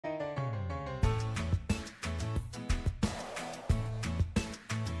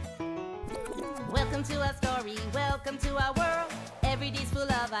Welcome to our story, welcome to our world. Every day's full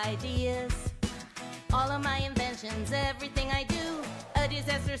of ideas. All of my inventions, everything I do, a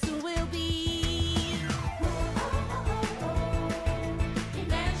disaster soon will be.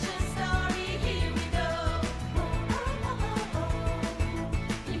 Invention story, here we go.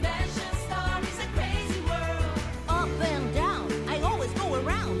 Invention story's a crazy world. Up and down, I always go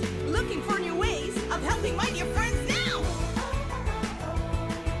around, looking for new ways of helping my dear friends now.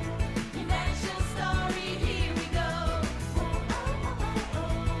 Invention story, here we go.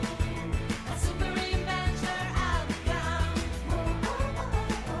 A super inventor I'll become.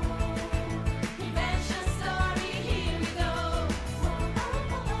 Invention story, here we go.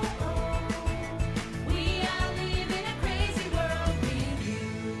 We are living a crazy world with you.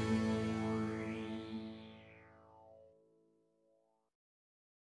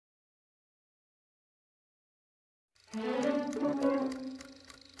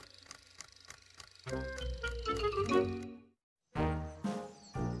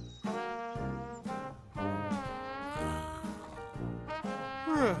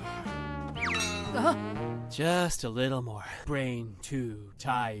 Just a little more. Brain too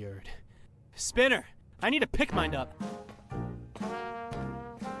tired. Spinner, I need to pick mine up.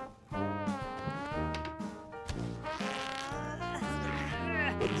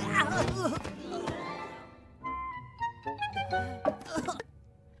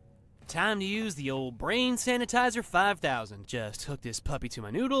 Time to use the old Brain Sanitizer 5000. Just hook this puppy to my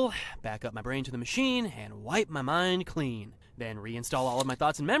noodle, back up my brain to the machine, and wipe my mind clean. Then reinstall all of my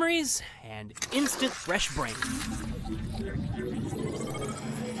thoughts and memories, and instant fresh brain.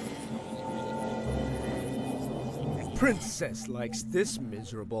 Princess likes this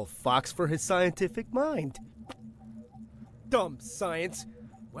miserable fox for his scientific mind. Dumb science.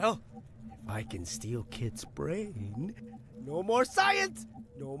 Well, if I can steal Kit's brain, no more science,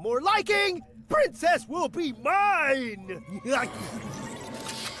 no more liking. Princess will be mine. Yeah.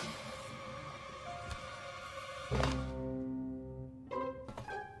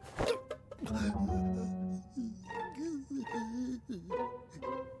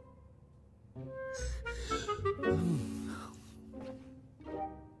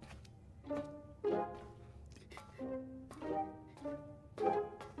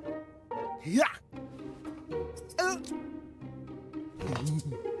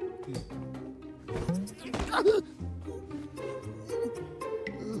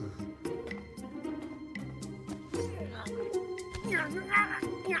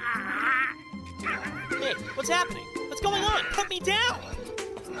 Hey, what's happening? What's going on? Put me down!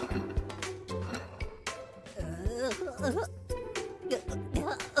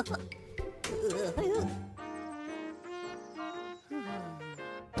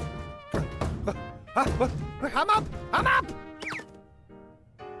 I'm up! I'm up!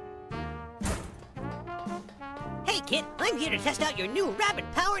 Hey, Kit, I'm here to test out your new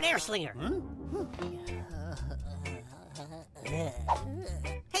rabbit-powered air slinger.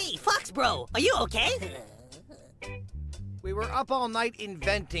 Hey, Fox Bro, are you okay? We were up all night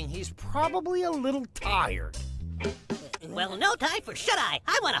inventing. He's probably a little tired. Well, no time for shut-eye.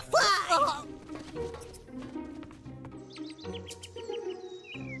 I want to fly!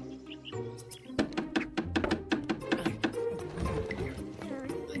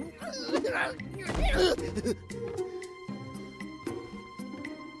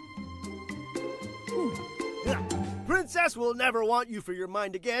 Princess will never want you for your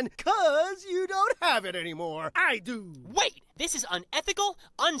mind again, 'cause you don't have it anymore. I do. Wait! This is unethical,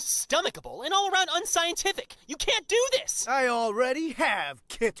 unstomachable, and all around unscientific. You can't do this! I already have,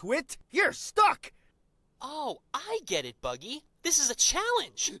 Kitwit. You're stuck. Oh, I get it, Buggy. This is a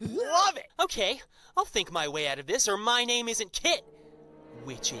challenge. Love it. Okay, I'll think my way out of this, or my name isn't Kit.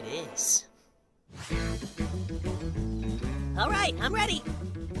 Which it is. All right, I'm ready.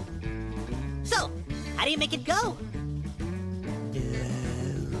 So, how do you make it go?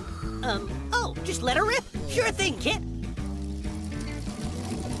 Oh, just let her rip. Sure thing, Kit.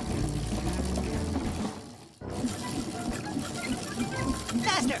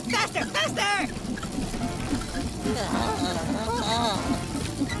 Faster, faster, faster!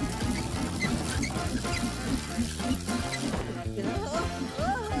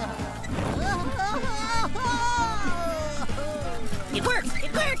 It works!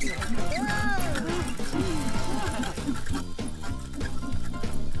 It works!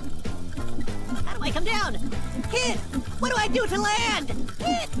 How do I come down? Kit! What do I do to land?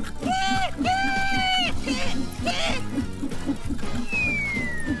 Kit! Kit! Kit! Kit! Kit!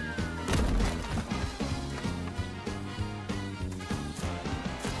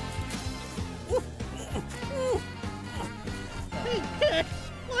 Hey, Kit!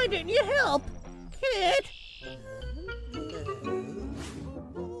 Why didn't you help? Kit!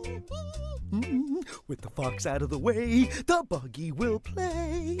 With the fox out of the way, the buggy will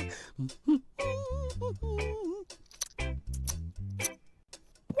play.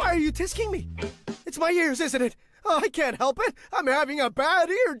 Why are you tisking me? It's my ears, isn't it? Oh, I can't help it. I'm having a bad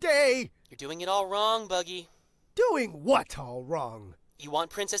ear day. You're doing it all wrong, Buggy. Doing what all wrong? You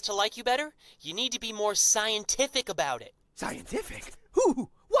want Princess to like you better? You need to be more scientific about it. Scientific? Who?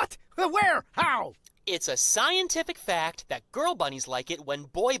 What? Where? How? It's a scientific fact that girl bunnies like it when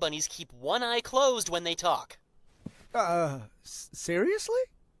boy bunnies keep one eye closed when they talk. Seriously?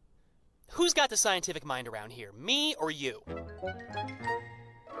 Who's got the scientific mind around here, me or you?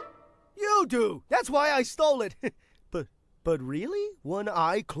 You do. That's why I stole it. But really? One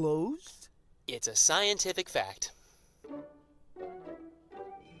eye closed? It's a scientific fact.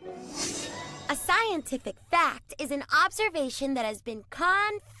 A scientific fact is an observation that has been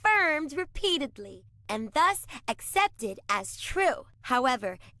confirmed repeatedly and thus accepted as true.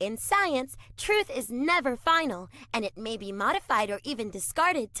 However, in science, truth is never final, and it may be modified or even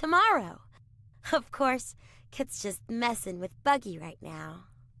discarded tomorrow. Of course, Kit's just messing with Buggy right now.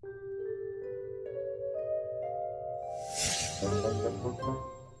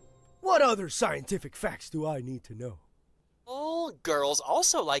 What other scientific facts do I need to know? Oh, girls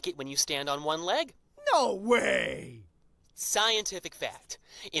also like it when you stand on one leg. No way! Scientific fact.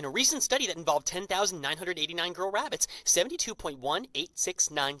 In a recent study that involved 10,989 girl rabbits,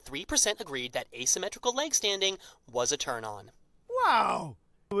 72.18693% agreed that asymmetrical leg standing was a turn-on. Wow!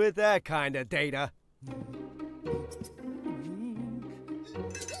 With that kind of data.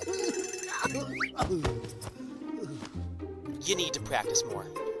 You need to practice more.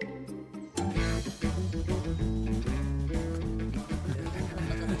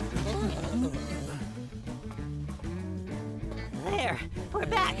 There, we're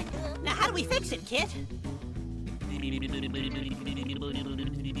back. Now how do we fix it, Kit?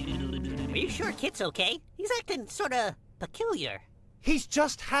 Are you sure Kit's okay? He's acting sorta peculiar. He's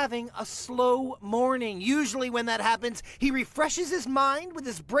just having a slow morning. Usually when that happens, he refreshes his mind with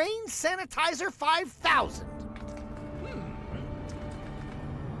his Brain Sanitizer 5000.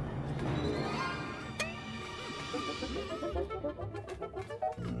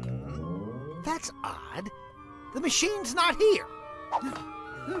 That's odd. The machine's not here.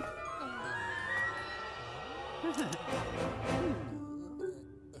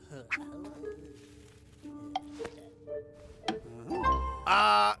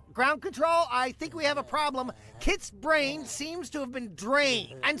 Ground control, I think we have a problem. Kit's brain seems to have been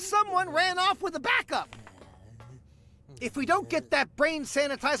drained, and someone ran off with a backup. If we don't get that brain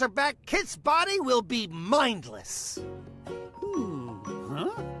sanitizer back, Kit's body will be mindless.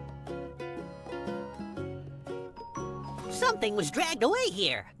 Something was dragged away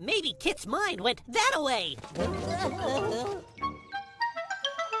here. Maybe Kit's mind went that away.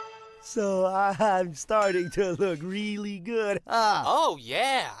 So I'm starting to look really good, huh? Oh,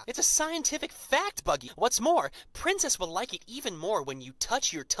 yeah. It's a scientific fact, Buggy. What's more, Princess will like it even more when you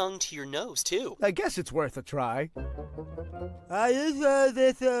touch your tongue to your nose, too. I guess it's worth a try.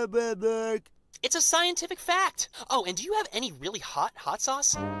 It's a scientific fact. Oh, and do you have any really hot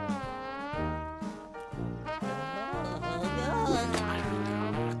sauce?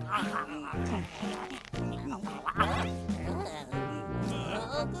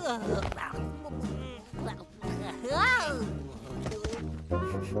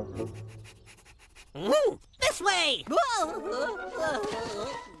 This way!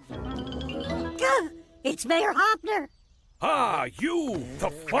 It's Mayor Hopner. Ah, you, the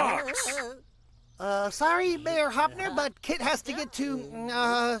fox! Sorry, Mayor Hopner, but Kit has to get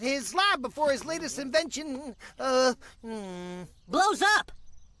to, his lab before his latest invention, Blows up.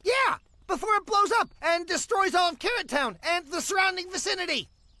 Yeah, before it blows up and destroys all of Carrot Town and the surrounding vicinity.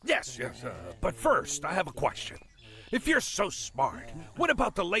 Yes, but first, I have a question. If you're so smart, what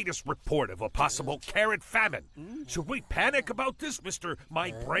about the latest report of a possible carrot famine? Should we panic about this, Mr.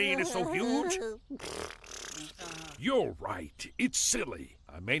 My Brain is so huge? You're right. It's silly.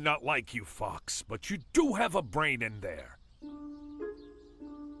 I may not like you, Fox, but you do have a brain in there.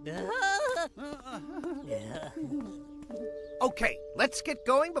 Okay, let's get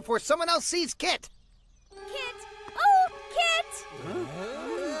going before someone else sees Kit. Kit! Oh, Kit!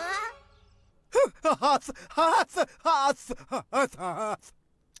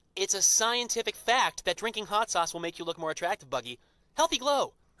 It's a scientific fact that drinking hot sauce will make you look more attractive, Buggy. Healthy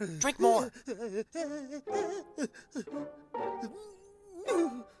glow. Drink more.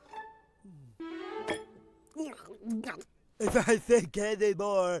 If I think any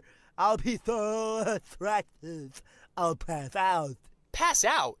more, I'll be so attractive. I'll pass out. Pass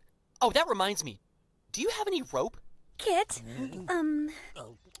out? Oh, that reminds me. do you have any rope? Kit,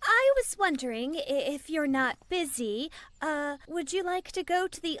 I was wondering if you're not busy, would you like to go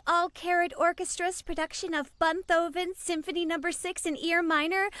to the All Carrot Orchestra's production of Beethoven Symphony No. 6 in E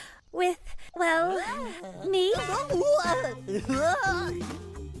minor with, well, me?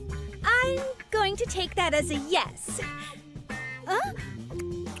 I'm going to take that as a yes. Oh,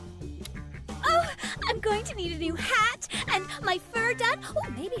 I'm going to need a new hat and my fur done. Oh,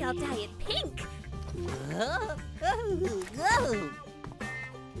 maybe I'll dye it pink.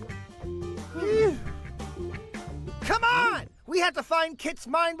 Come on! We have to find Kit's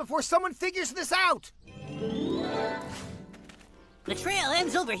mine before someone figures this out! The trail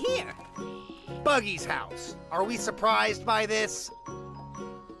ends over here. Buggy's house. Are we surprised by this?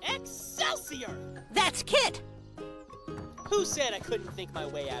 Excelsior! That's Kit. Who said I couldn't think my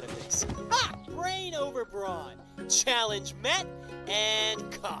way out of this? Ha! Brain over brawn. Challenge met and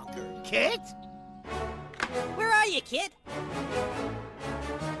conquered. Kit? Where are you, Kit?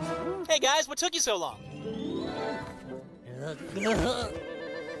 Hey guys, what took you so long?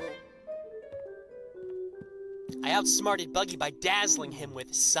 I outsmarted Buggy by dazzling him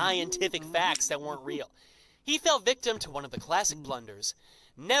with scientific facts that weren't real. He fell victim to one of the classic blunders.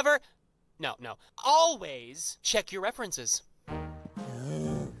 Always check your references.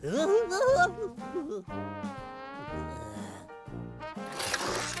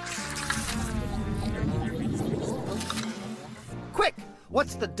 Quick!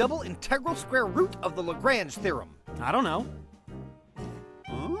 What's the double integral square root of the Lagrange theorem? I don't know.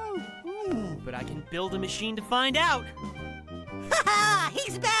 But I can build a machine to find out. Ha-ha!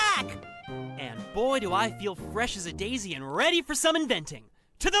 He's back! And boy, do I feel fresh as a daisy and ready for some inventing.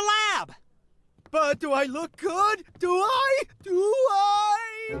 To the lab! But do I look good? Do I?